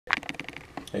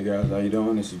Hey guys, how you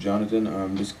doing? This is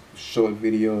Jonathan. This short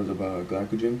video is about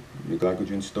glycogen, your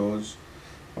glycogen stores.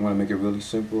 I'm gonna make it really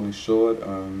simple and short.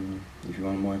 If you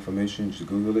want more information, just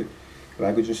Google it.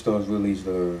 Glycogen stores release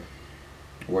the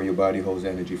where your body holds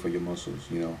energy for your muscles.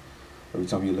 Every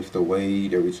time you lift a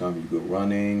weight, every time you go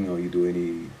running, or you do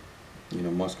any,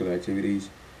 muscular activities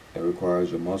that requires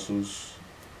your muscles,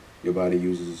 your body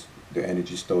uses the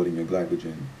energy stored in your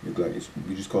glycogen.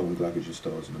 We just call them glycogen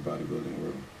stores in the bodybuilding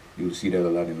world. You'll see that a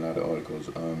lot in a lot of articles.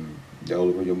 They're all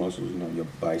over your muscles, your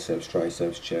biceps,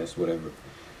 triceps, chest, whatever.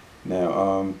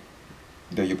 Now,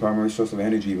 they're your primary source of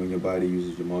energy when your body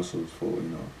uses your muscles for,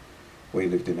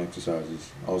 weightlifting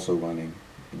exercises, also running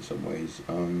in some ways.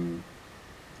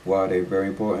 Why they're very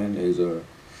important is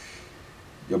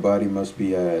your body must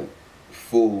be at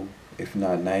full, if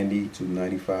not 90 to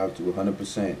 95 to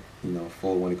 100%,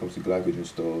 full when it comes to glycogen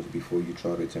stores before you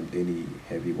try to attempt any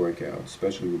heavy workout,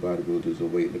 especially with bodybuilders or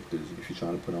weightlifters. If you're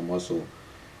trying to put on muscle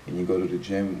and you go to the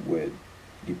gym with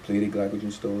depleted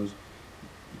glycogen stores,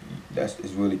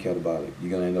 it's really catabolic.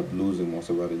 You're gonna end up losing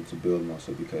muscle rather than to build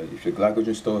muscle, because if your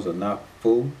glycogen stores are not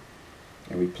full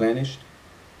and replenished,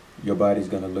 your body's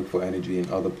gonna look for energy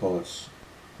in other parts,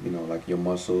 like your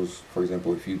muscles. For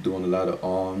example, if you're doing a lot of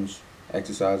arms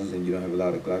exercises and you don't have a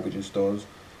lot of glycogen stores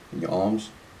in your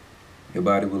arms, your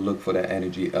body will look for that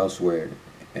energy elsewhere,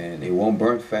 and it won't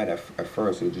burn fat at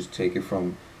first. It'll just take it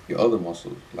from your other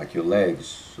muscles, like your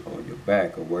legs or your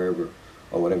back or wherever,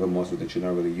 or whatever muscle that you're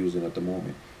not really using at the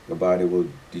moment. Your body will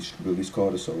release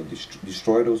cortisol,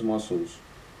 destroy those muscles.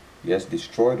 Yes,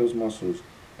 destroy those muscles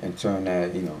and turn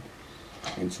that,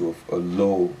 into a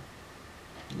low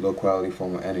quality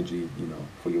form of energy,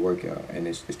 for your workout. And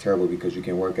it's terrible, because you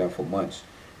can work out for months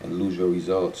and lose your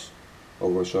results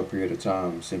over a short period of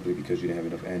time simply because you didn't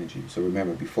have enough energy. So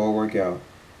remember, before a workout,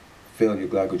 fill your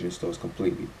glycogen stores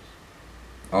completely.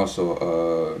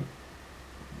 Also,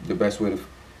 the best way to,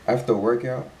 after a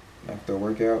workout, your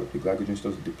glycogen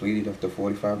stores are depleted after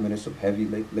 45 minutes of heavy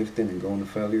lifting and going to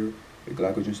failure. Your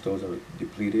glycogen stores are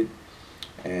depleted,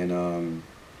 and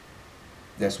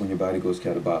that's when your body goes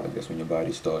catabolic. That's when your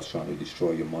body starts trying to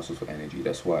destroy your muscles for energy.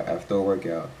 That's why after a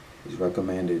workout, it's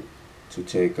recommended to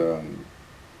take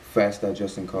fast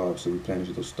digesting carbs to replenish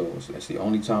those stores. That's the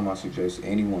only time I suggest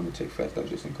anyone to take fast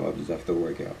digesting carbs, is after a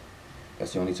workout.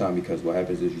 That's the only time, because what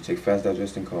happens is you take fast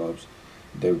digesting carbs,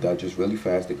 they digest really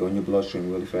fast, they go in your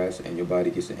bloodstream really fast, and your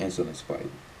body gets an insulin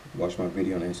spike. Watch my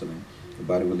video on insulin. Your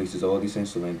body releases all this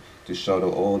insulin to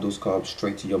shuttle all those carbs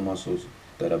straight to your muscles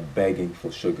that are begging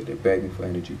for sugar, they're begging for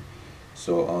energy.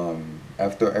 So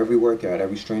after every workout,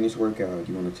 every strenuous workout,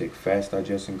 you want to take fast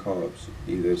digesting carbs.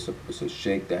 Either it's a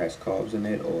shake that has carbs in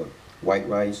it, or white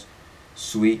rice,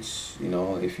 sweets.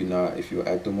 If you're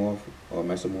ectomorph or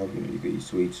mesomorph, you can eat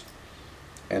sweets.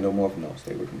 Endomorph, no,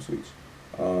 stay away from sweets.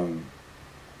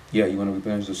 Yeah, you want to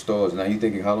replenish the stores. Now you're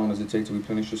thinking, how long does it take to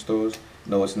replenish your stores?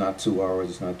 No, it's not 2 hours,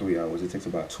 it's not 3 hours. It takes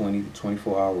about 20 to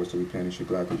 24 hours to replenish your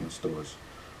glycogen stores.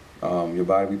 Your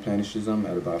body replenishes them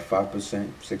at about 5%,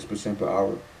 6% per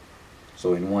hour.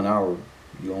 So in 1 hour,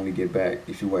 you only get back,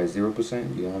 if you were at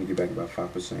 0%, you only get back about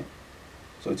 5%.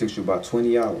 So it takes you about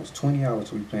 20 hours to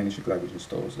replenish your glycogen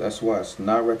stores. That's why it's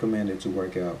not recommended to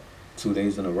work out 2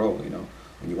 days in a row.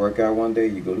 When you work out one day,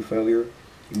 you go to failure,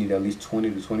 you need at least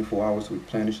 20 to 24 hours to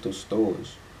replenish those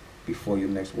stores before your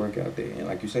next workout day. And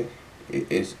like you say,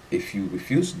 if you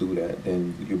refuse to do that,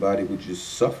 then your body would just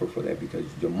suffer for that, because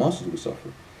your muscles will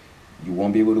suffer. You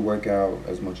won't be able to work out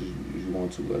as much as you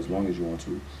want to, as long as you want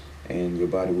to, and your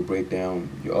body will break down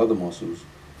your other muscles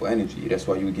for energy. That's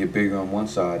why you would get bigger on one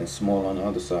side and smaller on the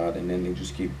other side, and then they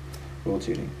just keep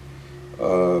rotating.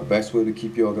 Best way to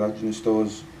keep your glycogen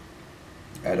stores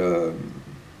at a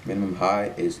minimum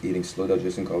high is eating slow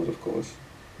digesting carbs, of course.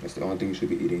 That's the only thing you should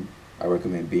be eating. I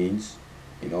recommend beans.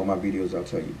 In all my videos, I'll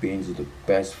tell you, beans is the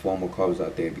best form of carbs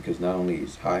out there, because not only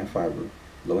is high in fiber,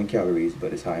 low in calories,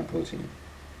 but it's high in protein.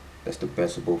 That's the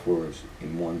best of both worlds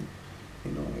in one,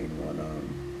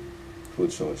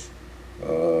 food source.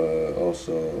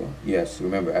 Also, yes,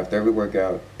 remember, after every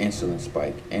workout, insulin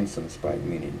spike,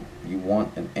 meaning you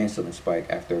want an insulin spike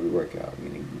after every workout,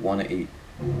 meaning you want to eat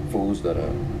foods that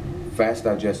are fast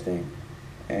digesting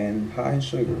and high in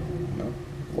sugar,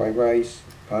 white rice,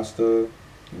 pasta,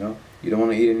 you don't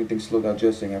want to eat anything slow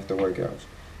digesting after workouts.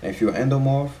 And if you're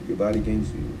endomorph, your body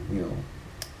gains,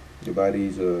 your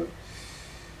body's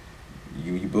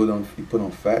you put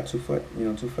on fat too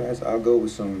fast. I'll go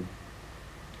with some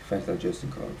fast digesting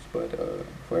carbs, but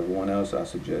for everyone else, I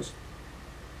suggest,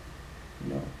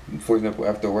 for example,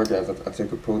 after workouts, I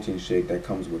take a protein shake that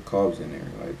comes with carbs in there.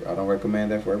 Like, I don't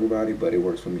recommend that for everybody, but it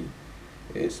works for me.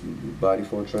 It's Body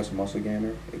Fortress Muscle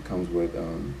Gainer. It comes with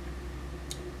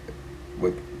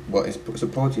well, it's a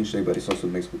protein shake, but it's also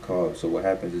mixed with carbs. So what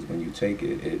happens is when you take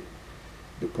it,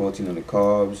 the protein and the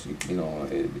carbs, you know,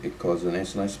 it causes an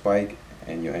insulin spike,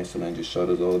 and your insulin just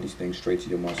shuttles all these things straight to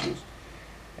your muscles.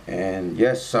 And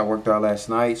yes, I worked out last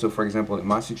night. So for example, in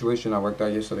my situation, I worked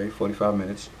out yesterday, 45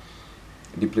 minutes.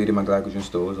 Depleted my glycogen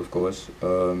stores, of course.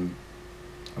 I'm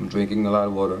drinking a lot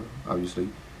of water, obviously,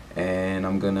 and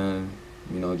I'm gonna,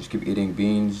 you know, just keep eating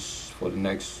beans for the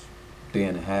next day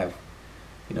and a half.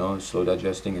 You know, slow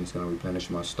digesting, and it's gonna replenish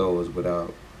my stores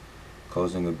without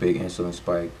causing a big insulin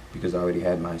spike, because I already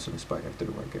had my insulin spike after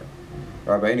the workout.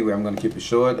 Alright, but anyway, I'm gonna keep it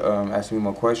short. Ask me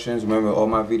more questions. Remember, all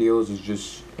my videos is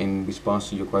just in response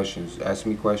to your questions. Ask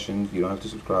me questions. You don't have to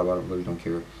subscribe. I really don't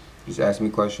care. Just ask me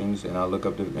questions, and I'll look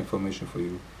up the information for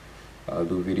you. I'll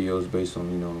do videos based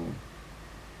on, you know,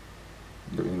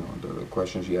 the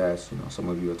questions you ask. You know, some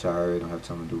of you are tired, don't have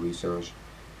time to do research.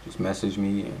 Just message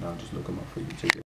me, and I'll just look them up for you. Take care.